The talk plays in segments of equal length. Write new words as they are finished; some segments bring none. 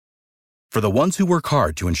For the ones who work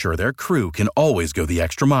hard to ensure their crew can always go the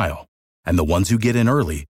extra mile, and the ones who get in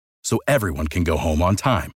early so everyone can go home on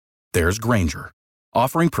time, there's Grainger,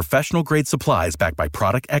 offering professional-grade supplies backed by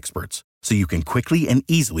product experts so you can quickly and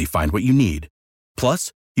easily find what you need.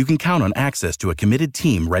 Plus, you can count on access to a committed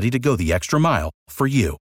team ready to go the extra mile for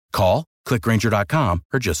you. Call, click Grainger.com,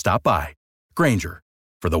 or just stop by. Grainger,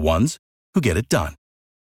 for the ones who get it done.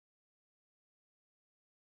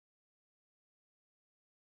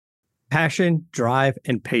 Passion, drive,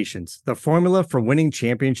 and patience. The formula for winning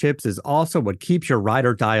championships is also what keeps your ride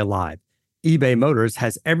or die alive. eBay Motors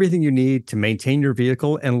has everything you need to maintain your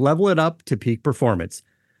vehicle and level it up to peak performance.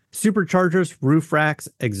 Superchargers, roof racks,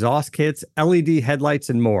 exhaust kits, LED headlights,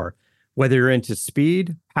 and more. Whether you're into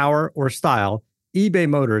speed, power, or style, eBay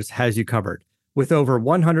Motors has you covered. With over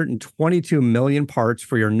 122 million parts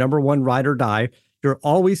for your number one ride or die, you'll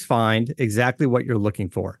always find exactly what you're looking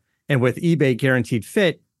for. And with eBay Guaranteed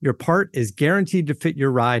Fit, your part is guaranteed to fit your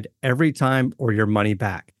ride every time or your money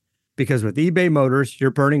back. Because with eBay Motors, you're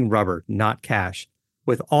burning rubber, not cash.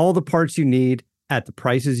 With all the parts you need at the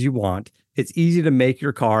prices you want, it's easy to make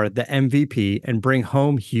your car the MVP and bring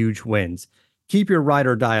home huge wins. Keep your ride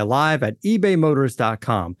or die alive at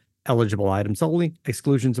ebaymotors.com. Eligible items only.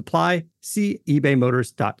 Exclusions apply. See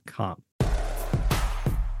ebaymotors.com.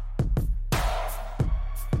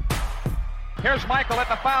 Here's Michael at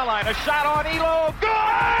the foul line. A shot on Elo.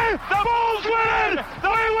 Good! The Bulls win it!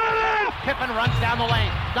 They win it! Pippen runs down the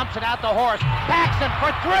lane. Dumps it out to Horse. Paxson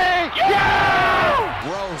for three. Yeah!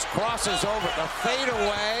 Rose crosses over the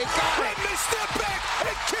fadeaway. Let me step back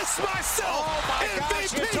and kiss myself. Oh my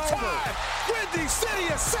gosh, MVP it's time. over. Windy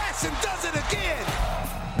City Assassin does it again.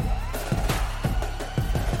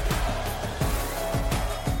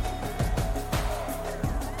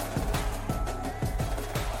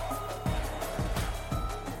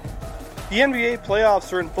 The NBA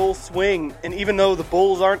playoffs are in full swing, and even though the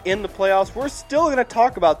Bulls aren't in the playoffs, we're still going to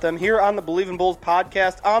talk about them here on the Believe in Bulls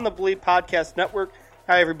podcast on the Believe Podcast Network.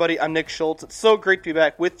 Hi, everybody. I'm Nick Schultz. It's so great to be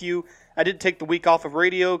back with you. I did take the week off of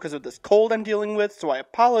radio because of this cold I'm dealing with, so I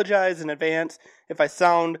apologize in advance if I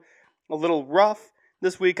sound a little rough.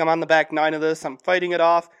 This week, I'm on the back nine of this. I'm fighting it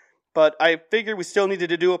off, but I figured we still needed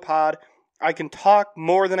to do a pod. I can talk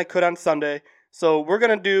more than I could on Sunday, so we're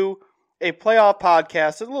going to do a playoff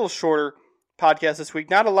podcast. It's a little shorter podcast this week.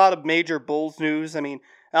 Not a lot of major Bulls news. I mean,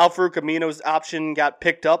 Al-Farouq Amino's option got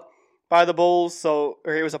picked up by the Bulls, or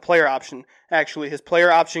it was a player option, actually. His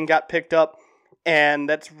player option got picked up, and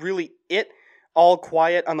that's really it. All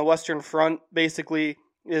quiet on the Western Front, basically,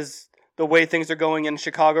 is the way things are going in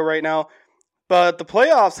Chicago right now. But the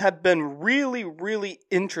playoffs have been really, really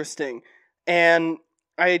interesting. And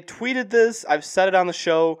I tweeted this, I've said it on the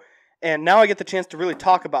show, and now I get the chance to really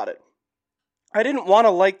talk about it. I didn't want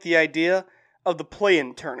to like the idea of the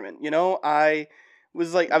play-in tournament, you know? I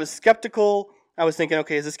was skeptical. I was thinking,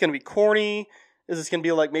 okay, is this going to be corny? Is this going to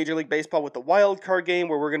be like Major League Baseball with the wild card game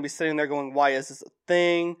where we're going to be sitting there going, why is this a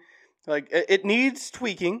thing? Like, it needs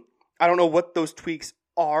tweaking. I don't know what those tweaks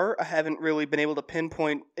are. I haven't really been able to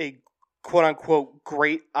pinpoint a quote-unquote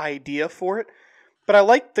great idea for it. But I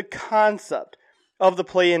like the concept of the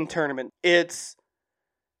play-in tournament. It's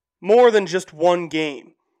more than just one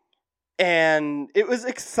game. And it was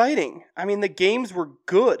exciting. I mean, the games were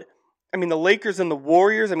good. I mean, the Lakers and the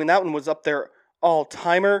Warriors, I mean, that one was up there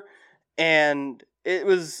all-timer. And it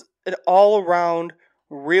was an all-around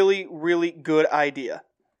really, really good idea.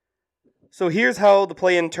 So here's how the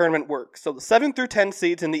play-in tournament works. So the 7 through 10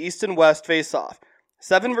 seeds in the East and West face off.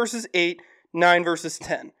 7 versus 8, 9 versus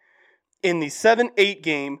 10. In the 7-8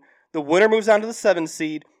 game, the winner moves on to the 7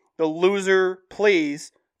 seed. The loser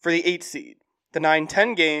plays for the 8 seed. The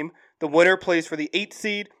 9-10 game, the winner plays for the 8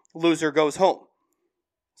 seed, loser goes home.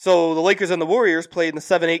 So the Lakers and the Warriors played in the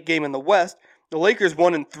 7-8 game in the West. The Lakers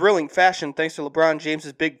won in thrilling fashion thanks to LeBron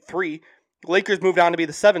James' big three. The Lakers moved on to be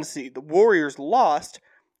the 7 seed. The Warriors lost,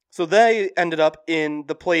 so they ended up in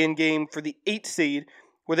the play-in game for the 8 seed,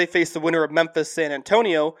 where they faced the winner of Memphis-San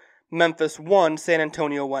Antonio. Memphis won, San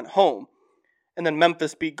Antonio went home. And then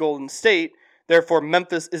Memphis beat Golden State, therefore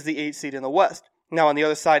Memphis is the 8 seed in the West. Now on the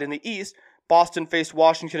other side in the East, Boston faced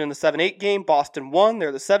Washington in the 7-8 game. Boston won.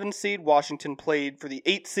 They're the 7 seed. Washington played for the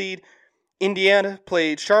 8 seed. Indiana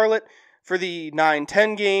played Charlotte for the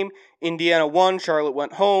 9-10 game. Indiana won. Charlotte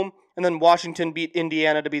went home. And then Washington beat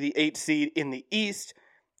Indiana to be the 8 seed in the East.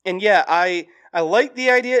 And yeah, I like the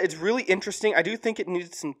idea. It's really interesting. I do think it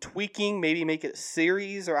needs some tweaking. Maybe make it a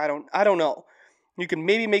series, or I don't know. You can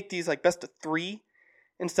maybe make these like best of 3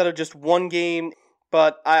 instead of just one game.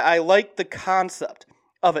 But I like the concept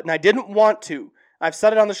of it, and I didn't want to. I've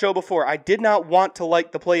said it on the show before. I did not want to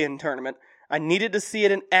like the play-in tournament. I needed to see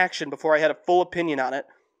it in action before I had a full opinion on it.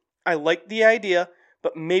 I like the idea,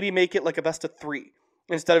 but maybe make it like a best of 3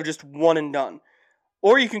 instead of just one and done.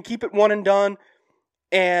 Or you can keep it one and done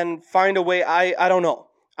and find a way. I don't know.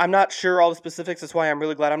 I'm not sure all the specifics. That's why I'm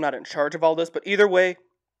really glad I'm not in charge of all this. But either way,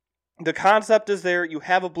 the concept is there. You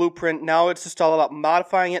have a blueprint. Now it's just all about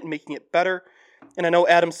modifying it and making it better. And I know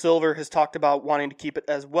Adam Silver has talked about wanting to keep it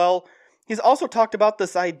as well. He's also talked about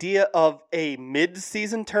this idea of a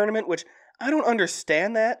mid-season tournament, which I don't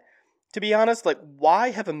understand that, to be honest. Like, why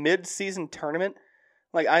have a mid-season tournament?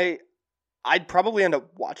 Like, I'd probably end up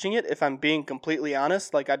watching it if I'm being completely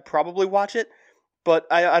honest. Like, I'd probably watch it, but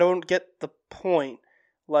I don't get the point.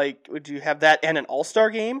 Like, would you have that and an all-star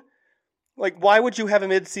game? Like, why would you have a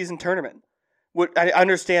mid-season tournament? I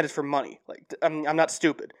understand it's for money. Like, I'm not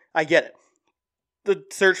stupid. I get it. The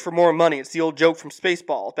search for more money. It's the old joke from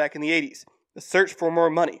Spaceballs back in the 80s. The search for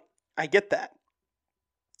more money. I get that.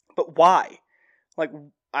 But why? Like,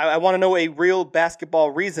 I want to know a real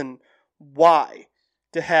basketball reason why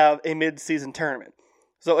to have a mid-season tournament.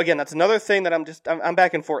 So again, that's another thing that I'm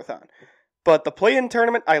back and forth on. But the play-in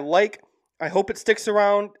tournament, I like. I hope it sticks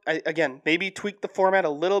around. Again, maybe tweak the format a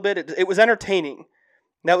little bit. It was entertaining.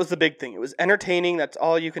 That was the big thing. It was entertaining. That's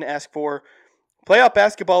all you can ask for. Playoff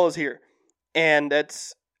basketball is here. And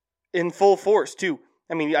it's in full force, too.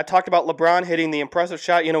 I mean, I talked about LeBron hitting the impressive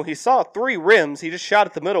shot. You know, he saw 3 rims. He just shot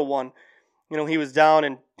at the middle one. You know, he was down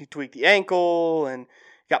and he tweaked the ankle and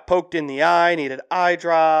got poked in the eye, needed eye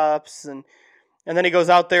drops. And then he goes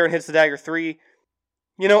out there and hits the dagger 3.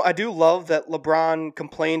 You know, I do love that LeBron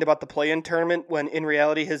complained about the play-in tournament when in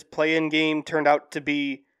reality his play-in game turned out to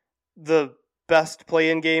be the best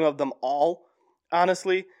play-in game of them all,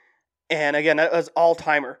 honestly. And again, that was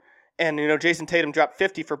all-timer. And, you know, Jason Tatum dropped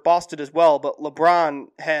 50 for Boston as well, but LeBron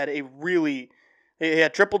had he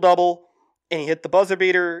had triple-double, and he hit the buzzer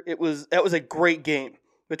beater. That was a great game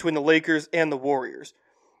between the Lakers and the Warriors.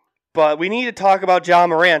 But we need to talk about Ja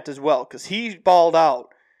Morant as well, because he balled out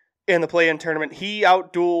in the play-in tournament. He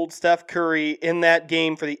outdueled Steph Curry in that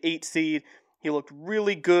game for the 8th seed. He looked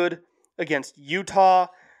really good against Utah.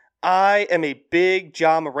 I am a big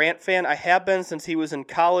Ja Morant fan. I have been since he was in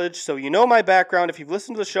college, so you know my background. If you've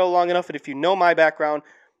listened to the show long enough and if you know my background,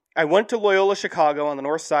 I went to Loyola Chicago on the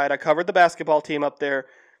north side. I covered the basketball team up there.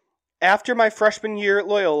 After my freshman year at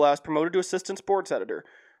Loyola, I was promoted to assistant sports editor.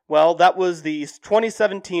 Well, that was the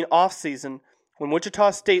 2017 offseason when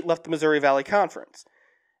Wichita State left the Missouri Valley Conference.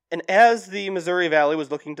 And as the Missouri Valley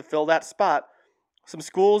was looking to fill that spot, some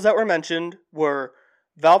schools that were mentioned were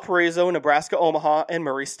Valparaiso, Nebraska, Omaha, and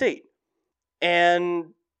Murray State. And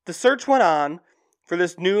the search went on for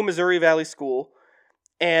this new Missouri Valley school,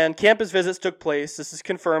 and campus visits took place. This is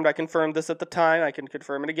confirmed. I confirmed this at the time. I can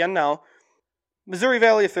confirm it again now. Missouri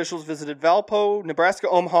Valley officials visited Valpo, Nebraska,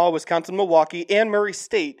 Omaha, Wisconsin, Milwaukee, and Murray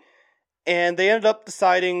State, and they ended up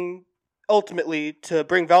deciding ultimately to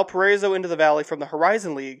bring Valparaiso into the Valley from the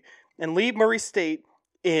Horizon League and leave Murray State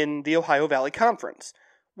in the Ohio Valley Conference.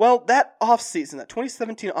 Well, that offseason, that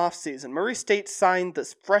 2017 offseason, Murray State signed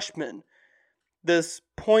this freshman, this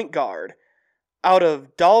point guard, out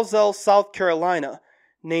of Dalzell, South Carolina,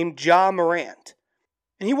 named Ja Morant.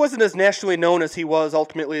 And he wasn't as nationally known as he was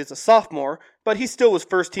ultimately as a sophomore, but he still was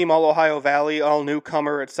first team All-Ohio Valley,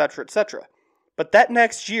 all-newcomer, etc., etc. But that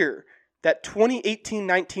next year, that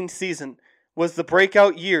 2018-19 season, was the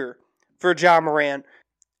breakout year for Ja Morant,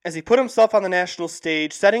 as he put himself on the national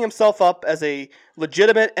stage, setting himself up as a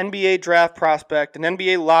legitimate NBA draft prospect, an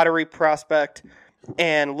NBA lottery prospect,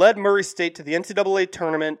 and led Murray State to the NCAA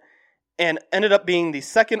tournament, and ended up being the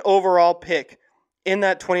second overall pick in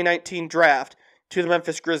that 2019 draft to the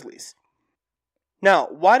Memphis Grizzlies. Now,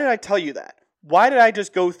 why did I tell you that? Why did I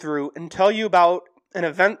just go through and tell you about an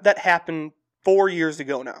event that happened 4 years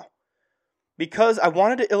ago now? Because I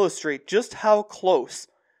wanted to illustrate just how close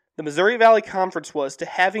the Missouri Valley Conference was to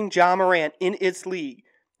having Ja Morant in its league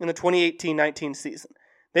in the 2018-19 season.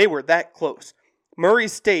 They were that close. Murray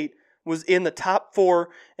State was in the top 4,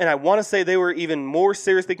 and I want to say they were even more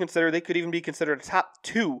seriously considered. They could even be considered a top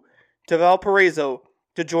 2 to Valparaiso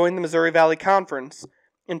to join the Missouri Valley Conference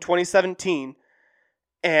in 2017.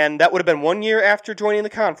 And that would have been 1 year after joining the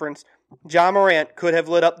conference. Ja Morant could have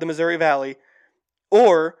lit up the Missouri Valley,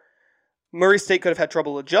 or Murray State could have had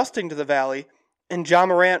trouble adjusting to the Valley, and Ja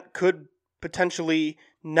Morant could potentially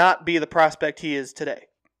not be the prospect he is today.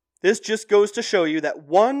 This just goes to show you that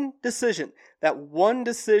one decision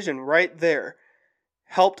right there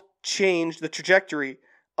helped change the trajectory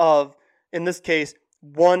of, in this case,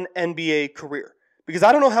 one NBA career. Because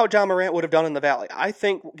I don't know how Ja Morant would have done in the Valley. I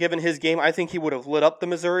think, given his game, I think he would have lit up the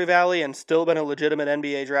Missouri Valley and still been a legitimate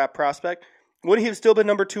NBA draft prospect. Would he have still been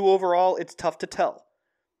number 2 overall? It's tough to tell.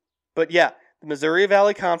 But yeah, the Missouri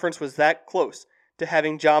Valley Conference was that close to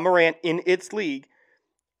having Ja Morant in its league.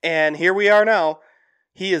 And here we are now.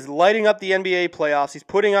 He is lighting up the NBA playoffs. He's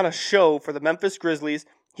putting on a show for the Memphis Grizzlies.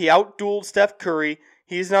 He outdueled Steph Curry.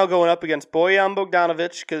 He's now going up against Bojan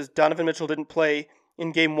Bogdanovic because Donovan Mitchell didn't play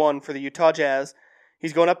in Game 1 for the Utah Jazz.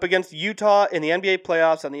 He's going up against Utah in the NBA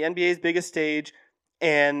playoffs on the NBA's biggest stage,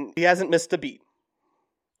 and he hasn't missed a beat.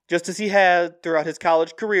 Just as he had throughout his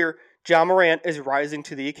college career, Ja Morant is rising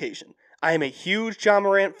to the occasion. I am a huge Ja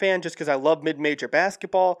Morant fan just because I love mid-major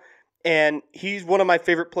basketball, and he's one of my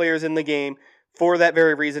favorite players in the game for that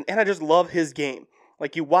very reason, and I just love his game.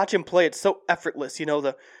 Like, you watch him play, it's so effortless, you know,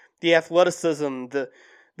 the athleticism, the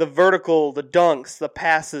vertical, the dunks, the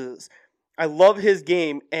passes. I love his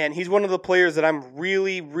game, and he's one of the players that I'm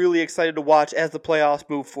really, really excited to watch as the playoffs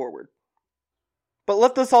move forward. But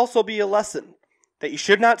let this also be a lesson that you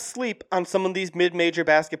should not sleep on some of these mid-major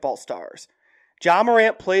basketball stars. Ja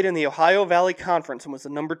Morant played in the Ohio Valley Conference and was the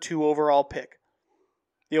number 2 overall pick.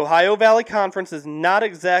 The Ohio Valley Conference is not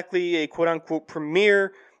exactly a quote-unquote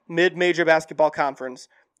premier mid-major basketball conference,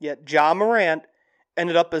 yet Ja Morant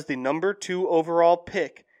ended up as the number 2 overall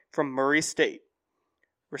pick from Murray State.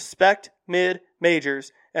 Respect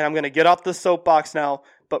mid-majors, and I'm going to get off the soapbox now,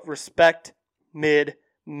 but respect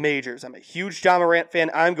mid-majors. I'm a huge Ja Morant fan.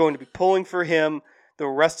 I'm going to be pulling for him the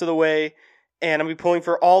rest of the way, and I'm going to be pulling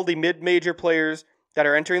for all the mid-major players that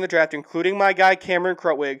are entering the draft, including my guy Cameron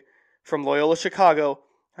Krutwig from Loyola Chicago.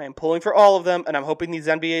 I am pulling for all of them, and I'm hoping these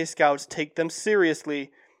NBA scouts take them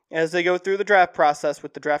seriously as they go through the draft process,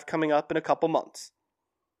 with the draft coming up in a couple months.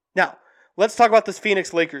 Now, let's talk about this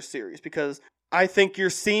Phoenix Lakers series, because I think you're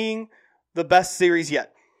seeing the best series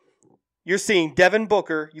yet. You're seeing Devin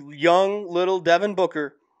Booker, young little Devin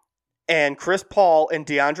Booker, and Chris Paul and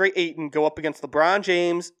DeAndre Ayton go up against LeBron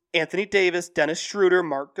James, Anthony Davis, Dennis Schroeder,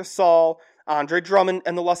 Marc Gasol, Andre Drummond,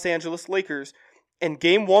 and the Los Angeles Lakers. And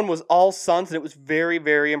Game 1 was all Suns, and it was very,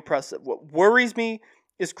 very impressive. What worries me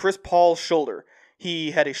is Chris Paul's shoulder.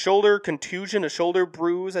 He had a shoulder contusion, a shoulder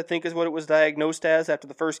bruise, I think is what it was diagnosed as after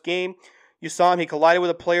the first game. You saw him, he collided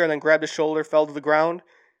with a player and then grabbed his shoulder, fell to the ground.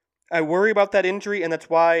 I worry about that injury, and that's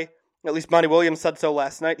why, at least Monty Williams said so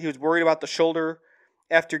last night, he was worried about the shoulder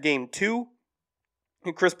after Game 2.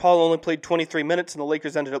 And Chris Paul only played 23 minutes, and the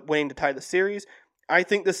Lakers ended up winning to tie the series. I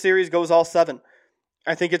think this series goes all 7.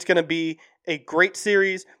 I think it's going to be a great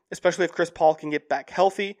series, especially if Chris Paul can get back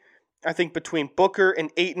healthy. I think between Booker and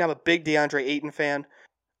Ayton, I'm a big DeAndre Ayton fan.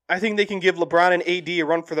 I think they can give LeBron and AD a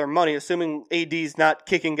run for their money, assuming AD's not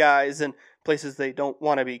kicking guys in places they don't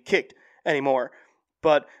want to be kicked anymore.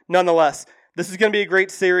 But nonetheless, this is going to be a great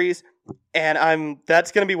series, and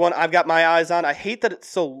that's going to be one I've got my eyes on. I hate that it's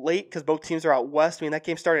so late because both teams are out west. I mean, that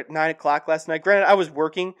game started at 9 o'clock last night. Granted, I was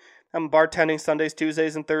working. I'm bartending Sundays,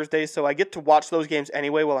 Tuesdays, and Thursdays, so I get to watch those games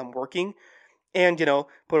anyway while I'm working and,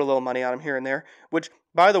 put a little money on them here and there. Which,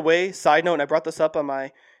 by the way, side note, and I brought this up on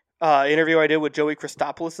my interview I did with Joey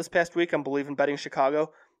Christopoulos this past week on Believe in Betting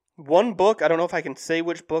Chicago. One book, I don't know if I can say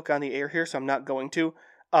which book on the air here, so I'm not going to,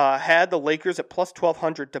 had the Lakers at plus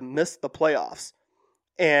 1,200 to miss the playoffs.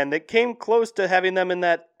 And it came close to having them in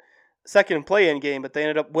that second play-in game, but they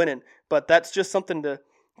ended up winning. But that's just something to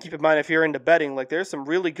keep in mind if you're into betting. Like, there's some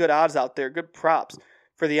really good odds out there, good props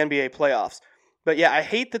for the NBA playoffs. But yeah, I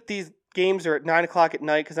hate that these games are at 9 o'clock at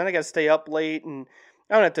night because then I got to stay up late, and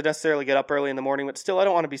I don't have to necessarily get up early in the morning, but still I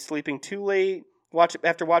don't want to be sleeping too late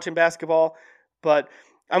after watching basketball. But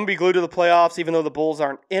I'm going to be glued to the playoffs even though the Bulls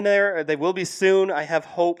aren't in there. They will be soon. I have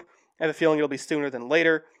hope. I have a feeling it'll be sooner than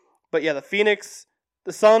later. But yeah, the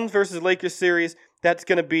Suns versus Lakers series, that's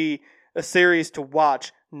going to be a series to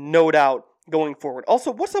watch, no doubt, going forward.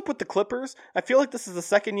 Also, what's up with the Clippers? I feel like this is the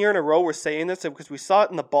second year in a row we're saying this because we saw it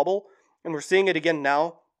in the bubble and we're seeing it again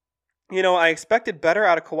now. I expected better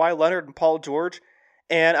out of Kawhi Leonard and Paul George,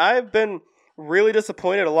 and I've been really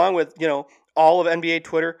disappointed along with, all of NBA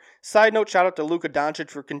Twitter. Side note, shout out to Luka Doncic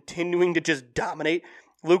for continuing to just dominate.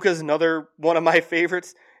 Luka's another one of my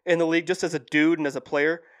favorites in the league just as a dude and as a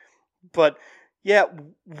player. But yeah,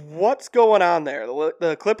 what's going on there?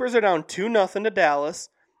 The Clippers are down 2-0 to Dallas,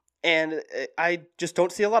 and I just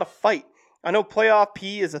don't see a lot of fight. I know playoff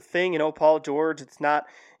P is a thing. Paul George,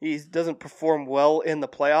 he doesn't perform well in the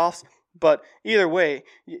playoffs. But either way,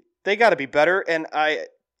 they got to be better, and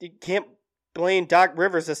you can't blame Doc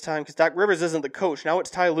Rivers this time because Doc Rivers isn't the coach. Now it's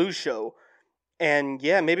Ty Lue's show. And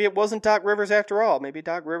yeah, maybe it wasn't Doc Rivers after all. Maybe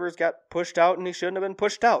Doc Rivers got pushed out and he shouldn't have been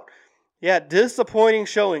pushed out. Yeah, disappointing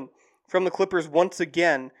showing from the Clippers once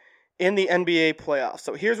again in the NBA playoffs.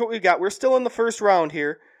 So here's what we've got. We're still in the first round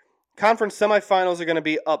here. Conference semifinals are going to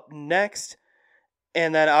be up next.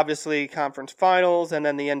 and then obviously conference finals, and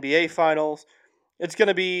then the NBA finals. It's going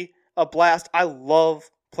to be a blast. I love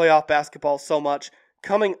playoff basketball so much.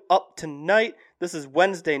 Coming up tonight, this is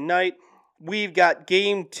Wednesday night, we've got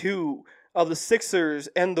Game 2 of the Sixers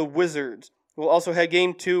and the Wizards. We'll also have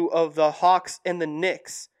Game 2 of the Hawks and the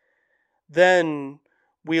Knicks. Then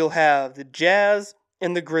we'll have the Jazz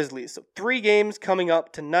and the Grizzlies. So 3 games coming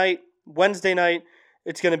up tonight, Wednesday night.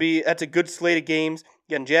 That's a good slate of games.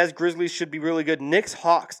 Again, Jazz, Grizzlies should be really good. Knicks,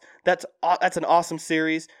 Hawks, that's an awesome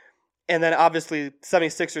series. And then obviously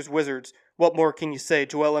 76ers, Wizards. What more can you say?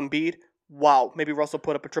 Joel Embiid? Wow, maybe Russell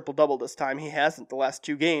put up a triple-double this time. He hasn't the last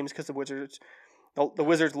 2 games because the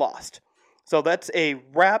Wizards lost. So that's a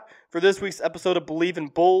wrap for this week's episode of Believe in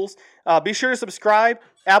Bulls. Be sure to subscribe,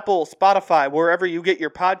 Apple, Spotify, wherever you get your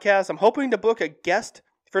podcasts. I'm hoping to book a guest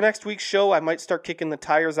for next week's show. I might start kicking the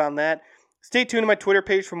tires on that. Stay tuned to my Twitter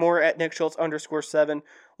page for more at NickSchultz_7.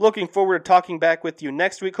 Looking forward to talking back with you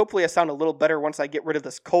next week. Hopefully I sound a little better once I get rid of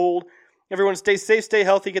this cold. Everyone stay safe, stay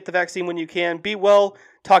healthy, get the vaccine when you can. Be well.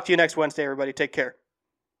 Talk to you next Wednesday, everybody. Take care.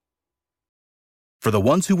 For the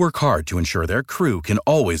ones who work hard to ensure their crew can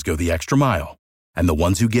always go the extra mile, and the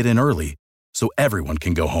ones who get in early so everyone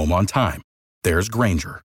can go home on time, there's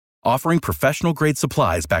Grainger, offering professional-grade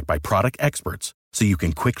supplies backed by product experts so you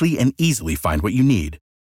can quickly and easily find what you need.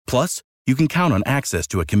 Plus, you can count on access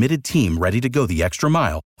to a committed team ready to go the extra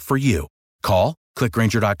mile for you. Call, click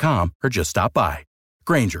Grainger.com, or just stop by.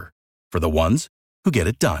 Grainger, for the ones who get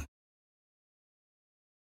it done.